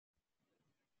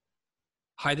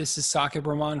Hi, this is Sakib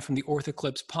Rahman from the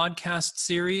Orthopaedic podcast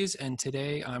series, and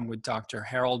today I'm with Dr.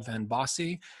 Harold Van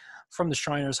Bosse from the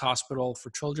Shriners Hospital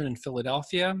for Children in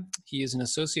Philadelphia. He is an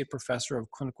associate professor of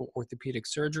clinical orthopedic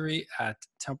surgery at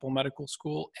Temple Medical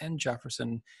School and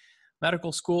Jefferson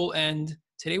Medical School, and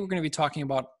today we're going to be talking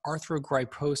about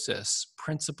arthrogryposis,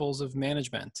 principles of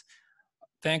management.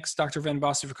 Thanks, Dr. Van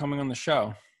Bosse, for coming on the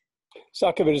show.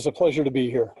 Sakib, it is a pleasure to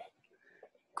be here.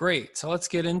 Great, so let's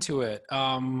get into it.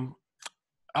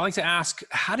 I like to ask,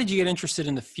 how did you get interested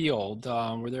in the field?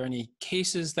 Were there any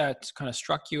cases that kind of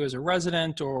struck you as a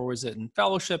resident, or was it in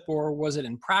fellowship, or was it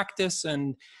in practice?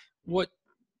 And what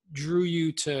drew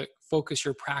you to focus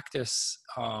your practice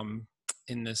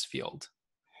in this field?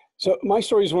 So my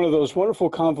story is one of those wonderful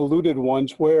convoluted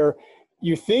ones where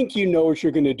you think you know what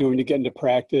you're going to do when you get into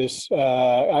practice.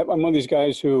 I'm one of these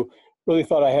guys who really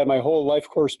thought I had my whole life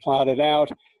course plotted out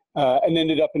and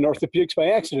ended up in orthopedics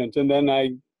by accident. And then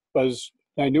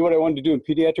I knew what I wanted to do in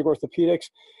pediatric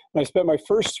orthopedics, and I spent my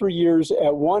first 3 years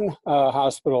at one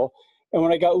hospital. And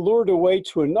when I got lured away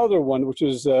to another one, which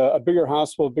was a bigger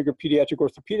hospital, bigger pediatric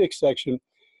orthopedic section,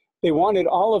 they wanted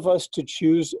all of us to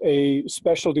choose a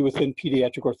specialty within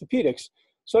pediatric orthopedics.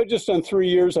 So I just done 3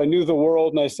 years. I knew the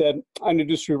world, and I said, I'm going to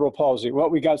do cerebral palsy. Well,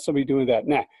 we got somebody doing that.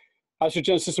 Nah.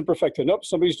 Osteogenesis imperfecta. Nope,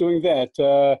 somebody's doing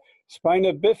that.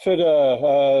 Spina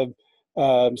bifida.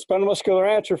 Spinal muscular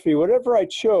atrophy, whatever I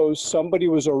chose, somebody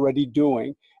was already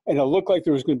doing. And it looked like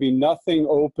there was going to be nothing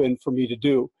open for me to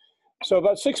do. So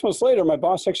about 6 months later, my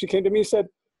boss actually came to me and said,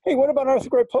 hey, what about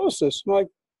arthrogryposis? I'm like,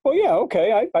 well, yeah,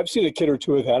 okay. I've seen a kid or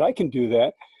two of that. I can do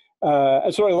that.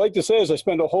 And so what I like to say is I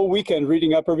spent a whole weekend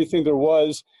reading up everything there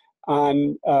was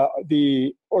on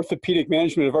the orthopedic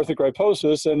management of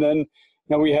arthrogryposis. And then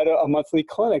we had a monthly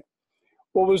clinic.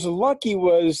 What was lucky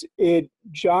was it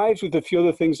jives with a few of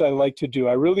the things I like to do.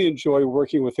 I really enjoy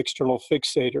working with external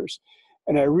fixators.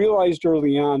 And I realized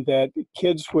early on that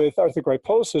kids with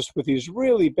arthrogryposis, with these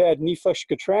really bad knee flexion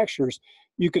contractures,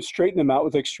 you could straighten them out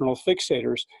with external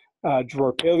fixators.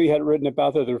 Dror Paley had written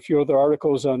about that. There are a few other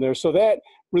articles on there. So that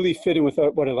really fit in with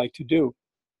what I like to do.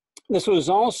 This was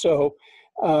also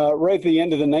right at the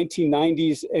end of the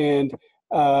 1990s, and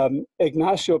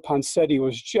Ignacio Poncetti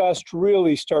was just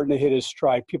really starting to hit his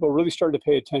stride. People really started to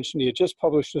pay attention. He had just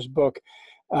published his book,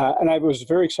 and I was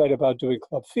very excited about doing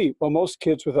club feet. Well, most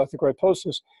kids with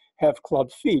arthrogryposis have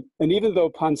club feet. And even though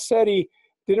Poncetti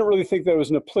didn't really think that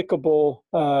was an applicable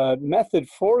method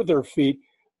for their feet,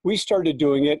 we started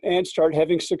doing it and started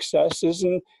having successes,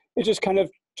 and it just kind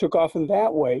of took off in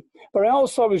that way. But I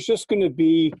also thought it was just going to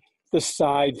be the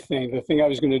side thing, the thing I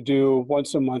was going to do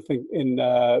once a month in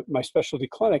my specialty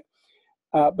clinic.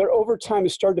 But over time, it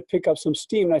started to pick up some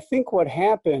steam. And I think what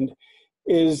happened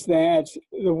is that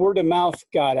the word of mouth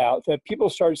got out, that people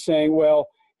started saying, well,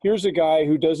 here's a guy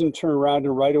who doesn't turn around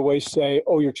and right away say,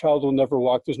 oh, your child will never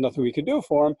walk, there's nothing we can do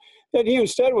for him. That he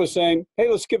instead was saying, hey,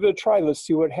 let's give it a try, let's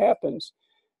see what happens.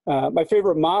 My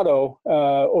favorite motto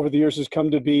over the years has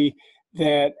come to be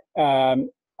that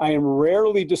I am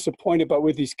rarely disappointed about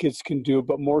what these kids can do,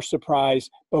 but more surprised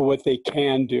by what they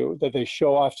can do, that they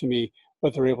show off to me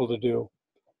what they're able to do.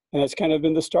 And that's kind of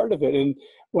been the start of it. And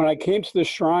when I came to the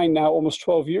Shrine now almost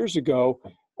 12 years ago,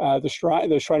 the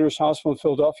Shriners Hospital in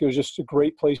Philadelphia was just a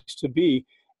great place to be.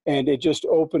 And it just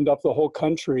opened up the whole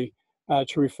country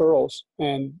to referrals.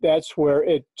 And that's where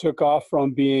it took off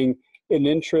from being an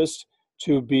interest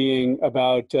to being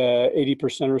about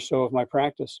 80% or so of my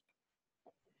practice.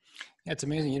 Yeah, it's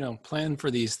amazing, plan for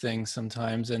these things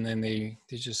sometimes, and then they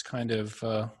just kind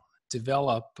of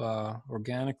develop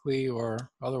organically or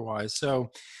otherwise.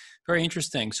 So very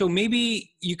interesting. So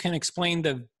maybe you can explain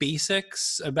the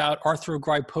basics about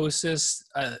arthrogryposis,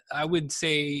 I would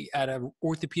say at an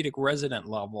orthopedic resident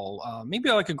level,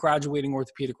 maybe like a graduating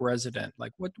orthopedic resident.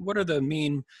 Like what are the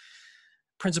main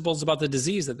principles about the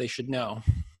disease that they should know?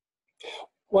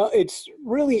 Well, it's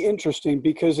really interesting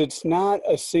because it's not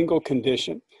a single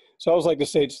condition. So I always like to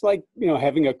say, it's like,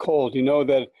 having a cold. You know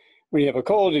that when you have a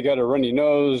cold, you got a runny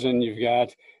nose and you've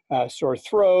got a sore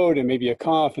throat and maybe a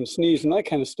cough and sneeze and that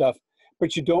kind of stuff,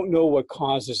 but you don't know what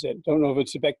causes it. Don't know if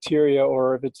it's a bacteria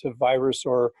or if it's a virus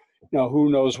or, who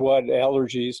knows what,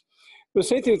 allergies. But the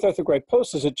same thing with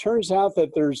arthrogryposis. It turns out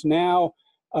that there's now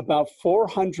about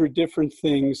 400 different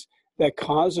things that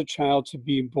cause a child to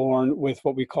be born with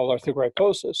what we call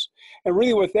arthrogryposis. And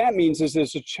really what that means is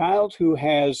it's a child who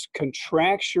has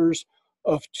contractures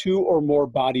of two or more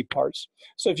body parts.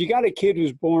 So if you got a kid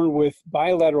who's born with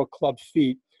bilateral club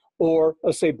feet, or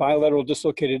let's say bilateral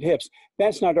dislocated hips,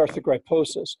 that's not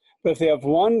arthrogryposis. But if they have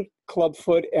one club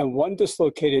foot and one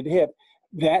dislocated hip,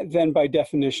 that then by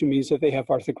definition means that they have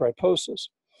arthrogryposis.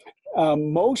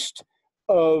 Most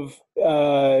of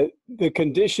the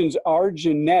conditions are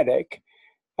genetic.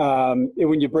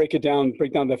 When you break down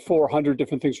the 400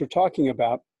 different things we're talking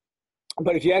about.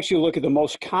 But if you actually look at the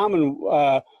most common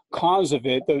cause of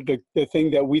it, the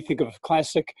thing that we think of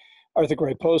classic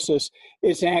arthrogryposis,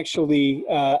 it's actually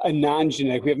a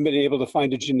non-genetic. We haven't been able to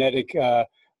find a genetic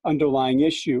underlying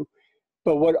issue.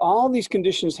 But what all these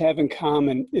conditions have in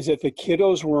common is that the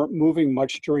kiddos weren't moving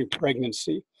much during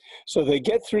pregnancy. So they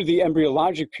get through the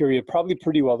embryologic period probably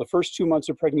pretty well. The first 2 months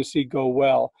of pregnancy go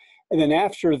well. And then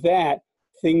after that,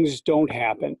 things don't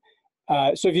happen.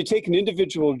 So if you take an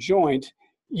individual joint,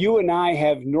 you and I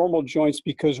have normal joints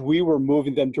because we were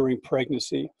moving them during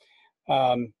pregnancy.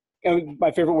 And my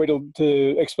favorite way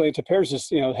to explain it to parents is,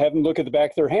 have them look at the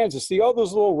back of their hands and see all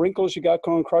those little wrinkles you got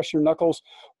going across your knuckles.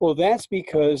 Well, that's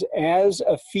because as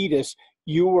a fetus,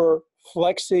 you were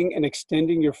flexing and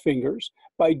extending your fingers.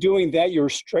 By doing that, you're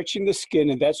stretching the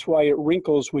skin, and that's why it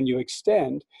wrinkles when you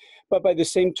extend. But by the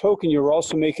same token, you're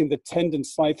also making the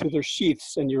tendons slide through their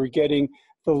sheaths, and you're getting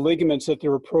the ligaments at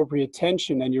their appropriate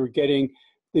tension, and you're getting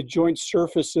the joint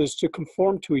surfaces to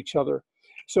conform to each other.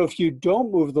 So if you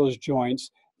don't move those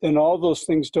joints, then all those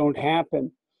things don't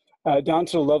happen down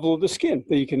to the level of the skin,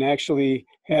 that you can actually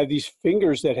have these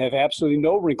fingers that have absolutely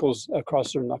no wrinkles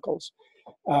across their knuckles.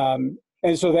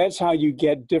 And so that's how you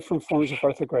get different forms of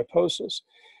arthrogryposis.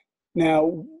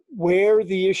 Now, where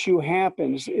the issue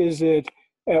happens is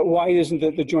why isn't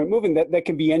the joint moving? That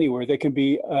can be anywhere. That can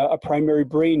be a primary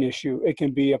brain issue. It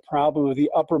can be a problem of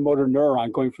the upper motor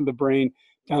neuron going from the brain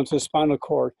down to the spinal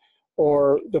cord,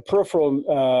 or the peripheral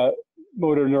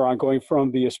motor neuron going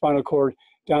from the spinal cord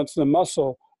down to the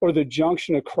muscle, or the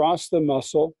junction across the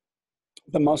muscle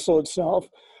itself,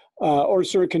 or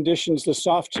certain conditions, the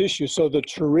soft tissue. So the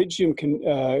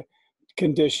pterygium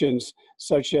conditions,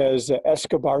 such as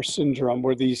Escobar syndrome,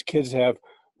 where these kids have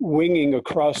winging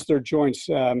across their joints.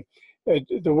 The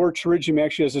word pterygium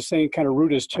actually has the same kind of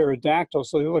root as pterodactyl,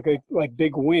 so they look like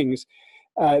big wings.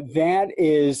 That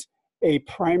is a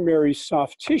primary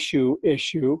soft tissue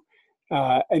issue,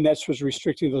 and that's what's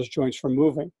restricting those joints from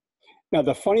moving. Now,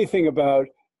 the funny thing about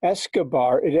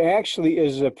Escobar, it actually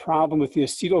is a problem with the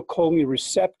acetylcholine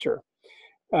receptor.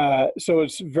 So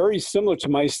it's very similar to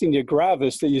myasthenia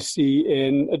gravis that you see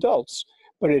in adults,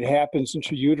 but it happens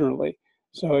intrauterally.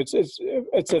 So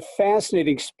it's a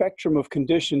fascinating spectrum of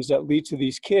conditions that lead to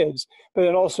these kids, but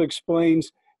it also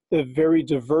explains the very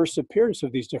diverse appearance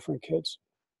of these different kids.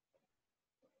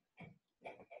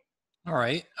 All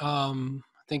right. I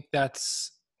think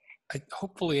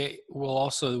hopefully it will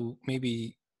also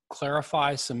maybe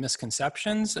clarify some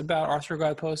misconceptions about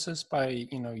arthrogryposis by,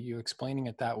 you explaining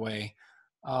it that way.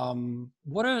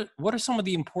 What are some of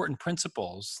the important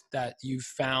principles that you've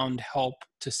found help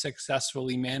to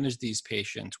successfully manage these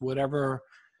patients, whatever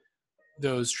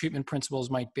those treatment principles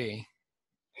might be?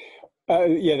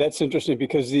 Yeah, that's interesting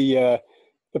because the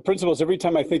principles, every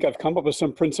time I think I've come up with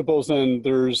some principles, and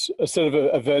there's a set of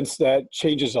events that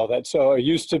changes all that. So it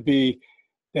used to be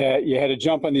that you had to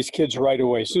jump on these kids right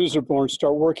away. As soon as they're born,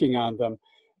 start working on them.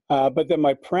 But then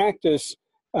my practice,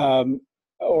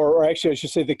 or actually I should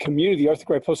say the community, the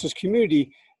arthrogryposis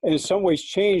community, in some ways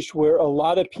changed, where a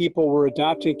lot of people were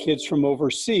adopting kids from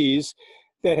overseas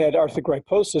that had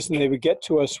arthrogryposis, and they would get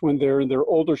to us when they're in their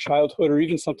older childhood or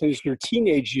even sometimes their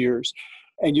teenage years,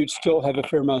 and you'd still have a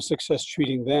fair amount of success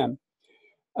treating them.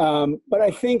 But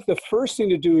I think the first thing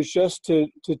to do is just to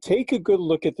take a good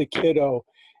look at the kiddo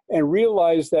and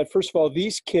realize that, first of all,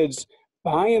 these kids,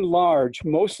 by and large,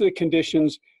 most of the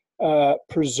conditions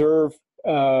preserve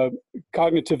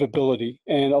cognitive ability.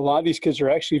 And a lot of these kids are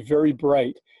actually very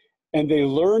bright, and they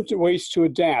learn ways to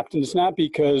adapt. And it's not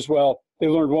because, well, they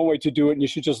learned one way to do it and you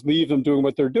should just leave them doing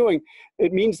what they're doing.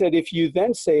 It means that if you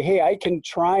then say, hey, I can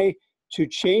try to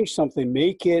change something,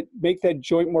 make that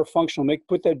joint more functional,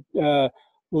 put that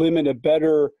limb in a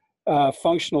better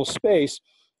functional space,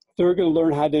 they're going to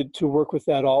learn how to work with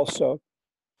that also.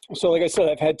 So like I said,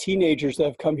 I've had teenagers that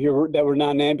have come here that were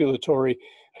non-ambulatory,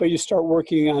 but you start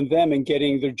working on them and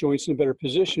getting their joints in a better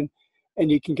position, and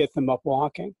you can get them up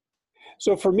walking.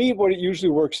 So for me, what it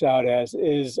usually works out as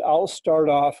is I'll start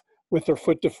off with their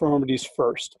foot deformities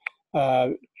first.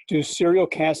 Do serial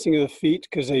casting of the feet,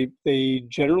 because they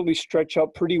generally stretch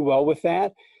up pretty well with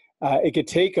that. It could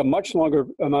take a much longer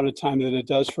amount of time than it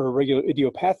does for a regular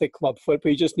idiopathic club foot, but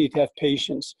you just need to have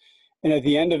patience. And at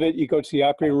the end of it, you go to the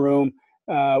operating room.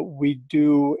 We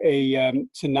do a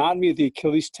tenotomy of the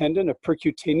Achilles tendon, a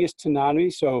percutaneous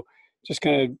tenotomy. So just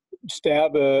kind of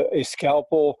stab a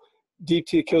scalpel deep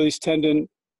to the Achilles tendon,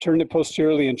 turn it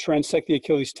posteriorly, and transect the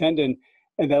Achilles tendon.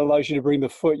 And that allows you to bring the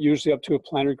foot usually up to a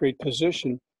plantar grade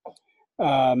position.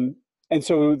 And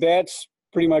so that's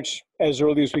pretty much as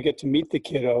early as we get to meet the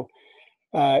kiddo.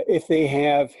 If they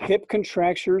have hip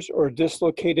contractures or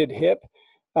dislocated hip,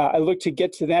 I look to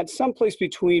get to that someplace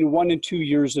between 1 and 2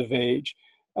 years of age.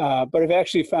 But I've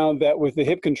actually found that with the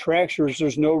hip contractures,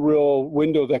 there's no real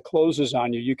window that closes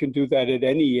on you. You can do that at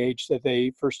any age that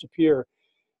they first appear.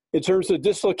 In terms of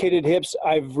dislocated hips,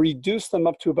 I've reduced them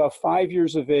up to about 5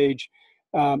 years of age.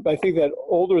 But I think that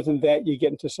older than that, you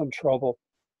get into some trouble.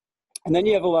 And then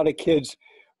you have a lot of kids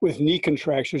with knee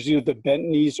contractures, either the bent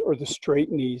knees or the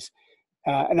straight knees.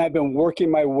 And I've been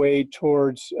working my way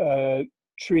towards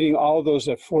treating all of those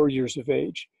at 4 years of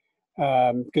age.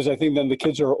 Because I think then the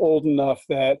kids are old enough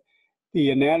that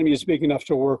the anatomy is big enough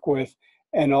to work with,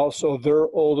 and also they're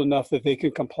old enough that they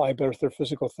can comply better with their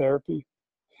physical therapy.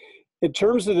 In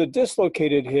terms of the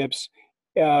dislocated hips,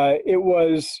 it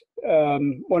was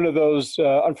one of those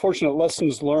unfortunate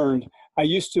lessons learned. I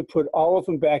used to put all of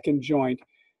them back in joint,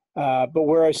 but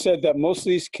where I said that most of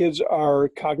these kids are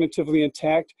cognitively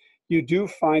intact, you do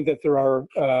find that there are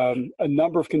a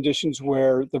number of conditions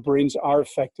where the brains are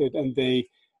affected and they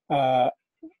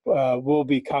will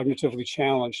be cognitively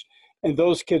challenged. And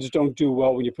those kids don't do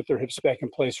well when you put their hips back in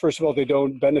place. First of all, they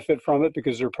don't benefit from it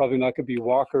because they're probably not going to be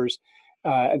walkers.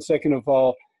 And second of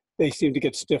all, they seem to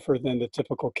get stiffer than the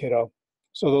typical kiddo.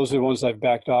 So those are the ones I've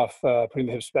backed off, putting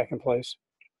the hips back in place.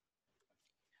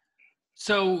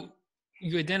 So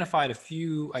you identified a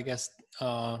few, I guess,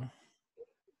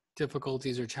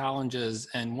 difficulties or challenges.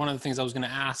 And one of the things I was going to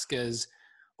ask is,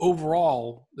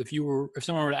 overall, if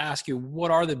someone were to ask you,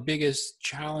 what are the biggest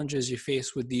challenges you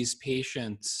face with these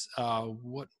patients?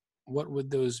 What would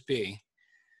those be?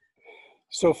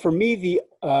 So for me,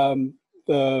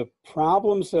 the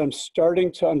problems that I'm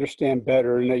starting to understand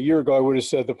better, and a year ago I would have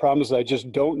said the problems I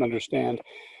just don't understand,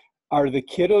 are the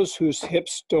kiddos whose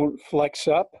hips don't flex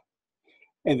up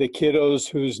and the kiddos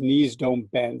whose knees don't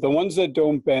bend. The ones that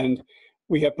don't bend,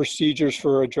 we have procedures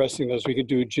for addressing those. We could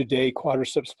do Jade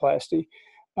quadriceps plasty.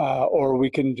 Or we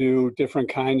can do different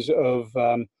kinds of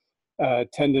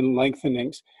tendon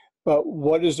lengthenings. But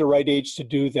what is the right age to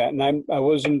do that? And I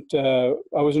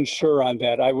wasn't sure on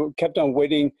that. I kept on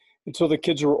waiting until the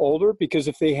kids were older, because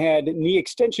if they had knee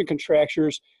extension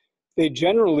contractures, they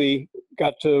generally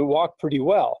got to walk pretty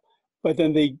well. But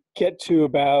then they get to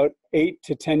about 8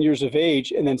 to 10 years of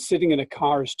age, and then sitting in a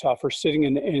car is tough, or sitting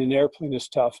in an airplane is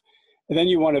tough. And then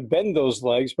you want to bend those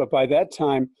legs, but by that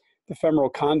time, the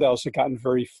femoral condyles have gotten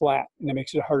very flat, and it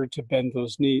makes it harder to bend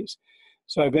those knees.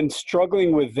 So I've been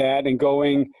struggling with that and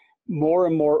going more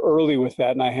and more early with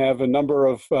that. And I have a number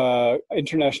of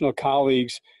international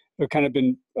colleagues who have kind of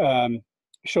been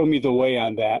showing me the way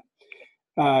on that.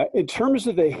 In terms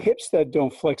of the hips that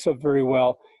don't flex up very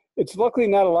well, it's luckily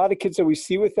not a lot of kids that we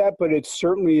see with that, but it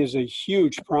certainly is a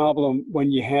huge problem when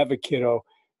you have a kiddo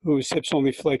whose hips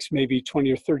only flex maybe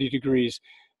 20 or 30 degrees.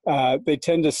 They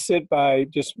tend to sit by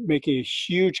just making a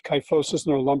huge kyphosis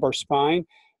in their lumbar spine.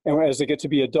 And as they get to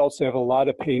be adults, they have a lot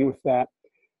of pain with that.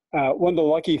 One of the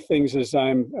lucky things is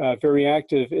I'm very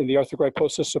active in the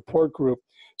Arthrogryposis support group.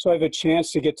 So I have a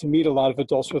chance to get to meet a lot of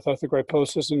adults with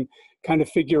arthrogryposis and kind of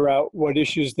figure out what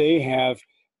issues they have.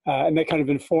 And that kind of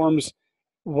informs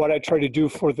what I try to do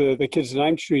for the kids that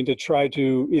I'm treating, to try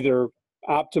to either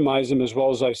optimize them as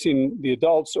well as I've seen the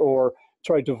adults, or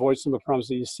try to avoid some of the problems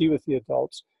that you see with the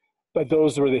adults. But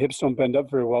those where the hips don't bend up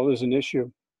very well is an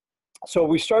issue. So what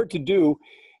we start to do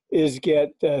is get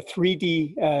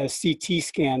 3D CT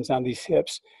scans on these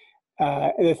hips.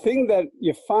 And the thing that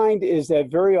you find is that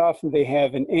very often they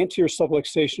have an anterior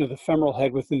subluxation of the femoral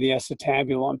head within the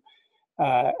acetabulum.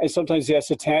 And sometimes the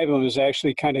acetabulum is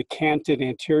actually kind of canted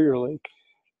anteriorly.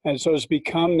 And so it's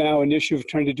become now an issue of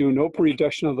trying to do an open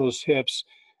reduction of those hips,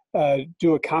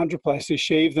 do a chondroplasty,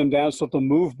 shave them down so they'll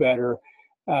move better,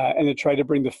 and then try to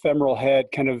bring the femoral head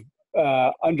kind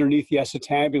of underneath the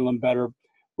acetabulum better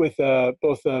with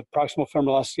both a proximal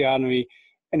femoral osteotomy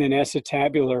and an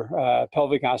acetabular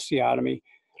pelvic osteotomy.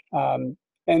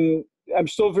 And I'm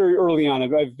still very early on.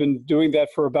 I've been doing that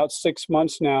for about 6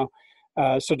 months now,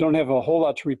 so don't have a whole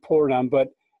lot to report on, but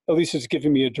at least it's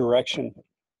giving me a direction.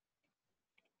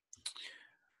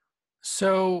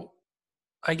 So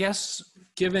I guess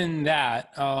given that,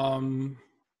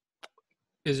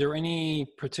 is there any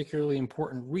particularly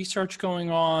important research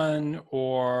going on,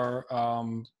 or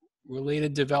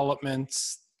related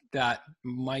developments that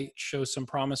might show some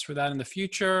promise for that in the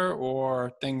future,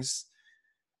 or things,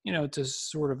 to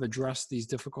sort of address these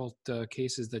difficult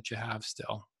cases that you have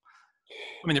still?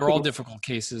 I mean, they're all difficult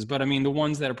cases, but I mean, the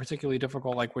ones that are particularly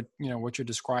difficult, like what you're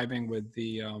describing with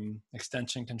the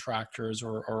extension contractures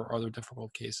or other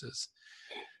difficult cases.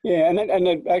 Yeah,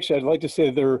 and actually, I'd like to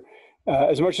say there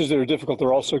as much as they're difficult,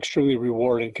 they're also extremely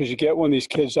rewarding, because you get one of these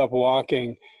kids up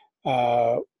walking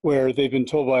where they've been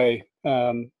told by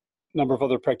a number of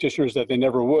other practitioners that they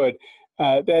never would.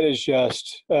 That is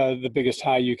just the biggest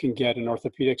high you can get in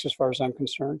orthopedics, as far as I'm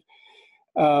concerned.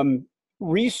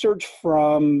 Research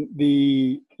from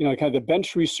the, kind of the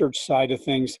bench research side of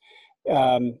things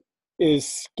is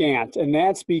scant. And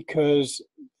that's because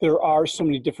there are so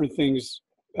many different things,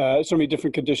 so many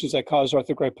different conditions that cause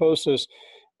arthrogryposis.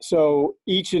 So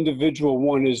each individual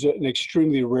one is an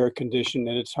extremely rare condition,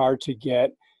 and it's hard to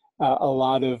get a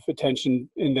lot of attention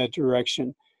in that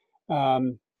direction.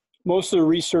 Most of the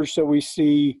research that we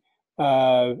see,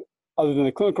 other than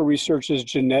the clinical research, is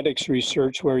genetics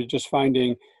research, where you're just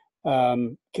finding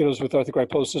kiddos with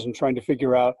arthrogryposis and trying to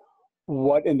figure out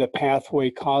what in the pathway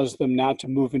caused them not to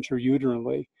move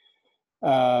intrauterинely.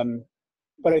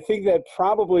 But I think that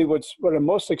probably what I'm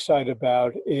most excited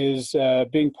about is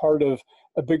being part of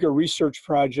a bigger research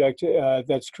project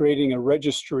that's creating a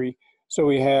registry. So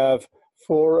we have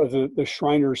 4 of the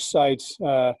Shriner sites,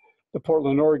 the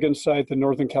Portland, Oregon site, the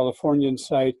Northern Californian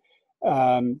site,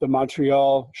 the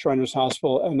Montreal Shriners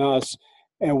Hospital, and us.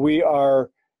 And we are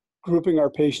grouping our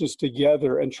patients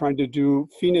together and trying to do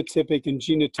phenotypic and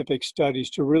genotypic studies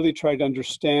to really try to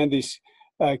understand these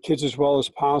kids as well as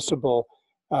possible,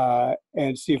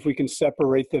 and see if we can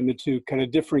separate them into kind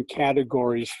of different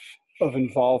categories of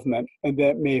involvement. And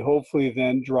that may hopefully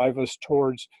then drive us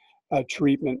towards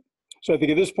treatment. So I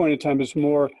think at this point in time, it's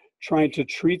more trying to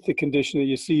treat the condition that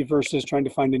you see versus trying to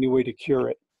find any way to cure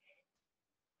it.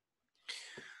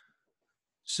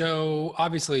 So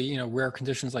obviously, rare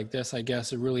conditions like this, I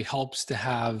guess it really helps to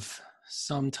have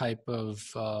some type of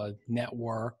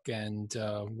network and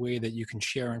way that you can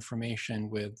share information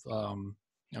with,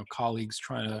 colleagues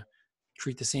trying to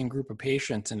treat the same group of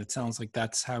patients. And it sounds like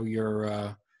that's how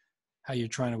you're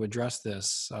trying to address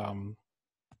this.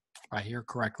 I hear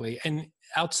correctly. And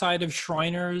outside of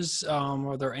Shriners,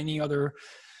 are there any other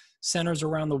centers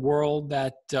around the world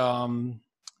that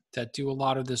that do a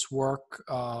lot of this work?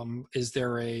 Is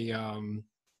there a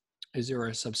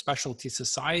subspecialty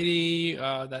society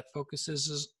that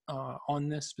focuses on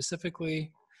this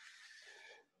specifically?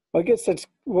 I guess that's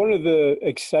one of the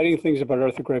exciting things about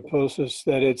arthrogryposis,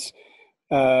 that it's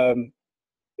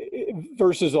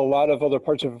versus a lot of other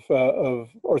parts of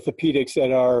orthopedics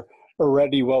that are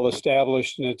already well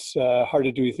established, and it's hard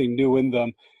to do anything new in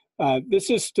them. This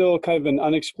is still kind of an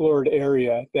unexplored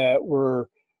area that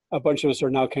a bunch of us are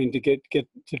now kind of get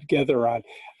together on.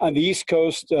 On the East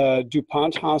Coast,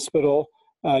 DuPont Hospital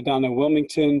down in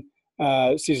Wilmington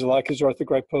sees a lot of kids with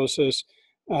arthrogryposis.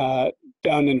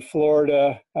 Down in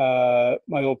Florida,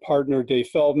 my old partner Dave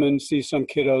Feldman sees some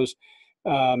kiddos.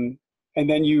 And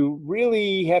then you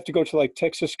really have to go to like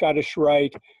Texas Scottish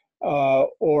Rite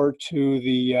or to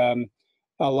the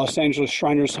Los Angeles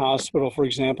Shriners Hospital, for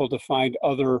example, to find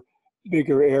other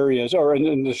bigger areas, or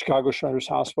in the Chicago Shriners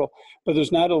Hospital. But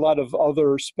there's not a lot of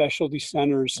other specialty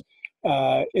centers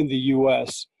in the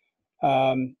U.S.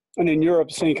 And in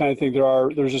Europe, same kind of thing.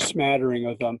 There's a smattering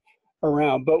of them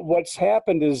around. But what's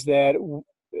happened is that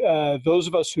those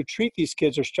of us who treat these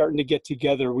kids are starting to get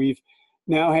together. We've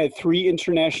now had 3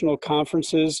 international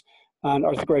conferences on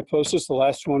arthrogryposis. The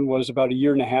last one was about 1.5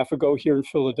 years ago here in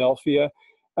Philadelphia.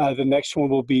 The next one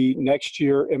will be next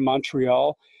year in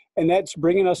Montreal. And that's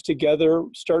bringing us together,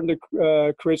 starting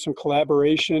to create some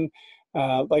collaboration.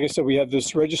 Like I said, we have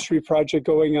this registry project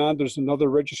going on. There's another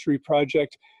registry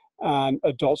project on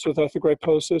adults with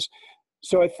arthrogryposis.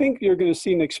 So I think you're going to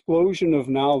see an explosion of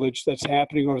knowledge that's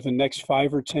happening over the next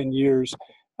 5 or 10 years.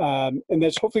 And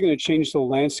that's hopefully going to change the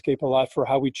landscape a lot for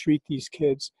how we treat these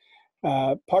kids.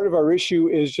 Part of our issue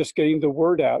is just getting the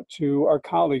word out to our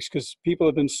colleagues, because people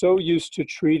have been so used to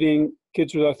treating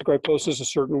kids with arthrogryposis a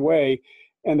certain way,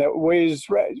 and that way has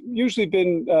usually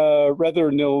been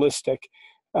rather nihilistic.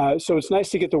 So it's nice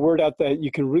to get the word out that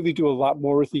you can really do a lot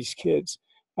more with these kids.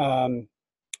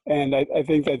 And I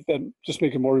think that just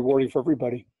makes it more rewarding for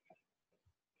everybody.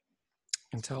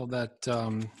 I can tell that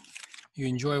you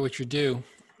enjoy what you do,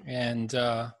 and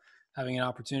having an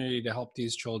opportunity to help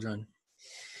these children.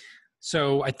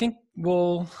 So I think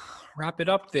we'll wrap it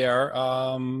up there.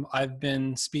 I've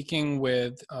been speaking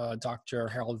with Dr.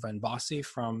 Harold Van Bosse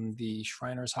from the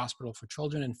Shriners Hospital for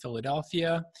Children in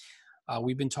Philadelphia.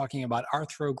 We've been talking about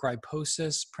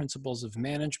arthrogryposis, principles of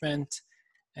management,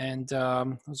 and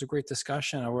it was a great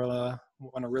discussion. I want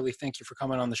to really thank you for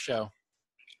coming on the show.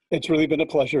 It's really been a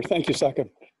pleasure. Thank you, Saka.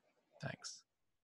 Thanks.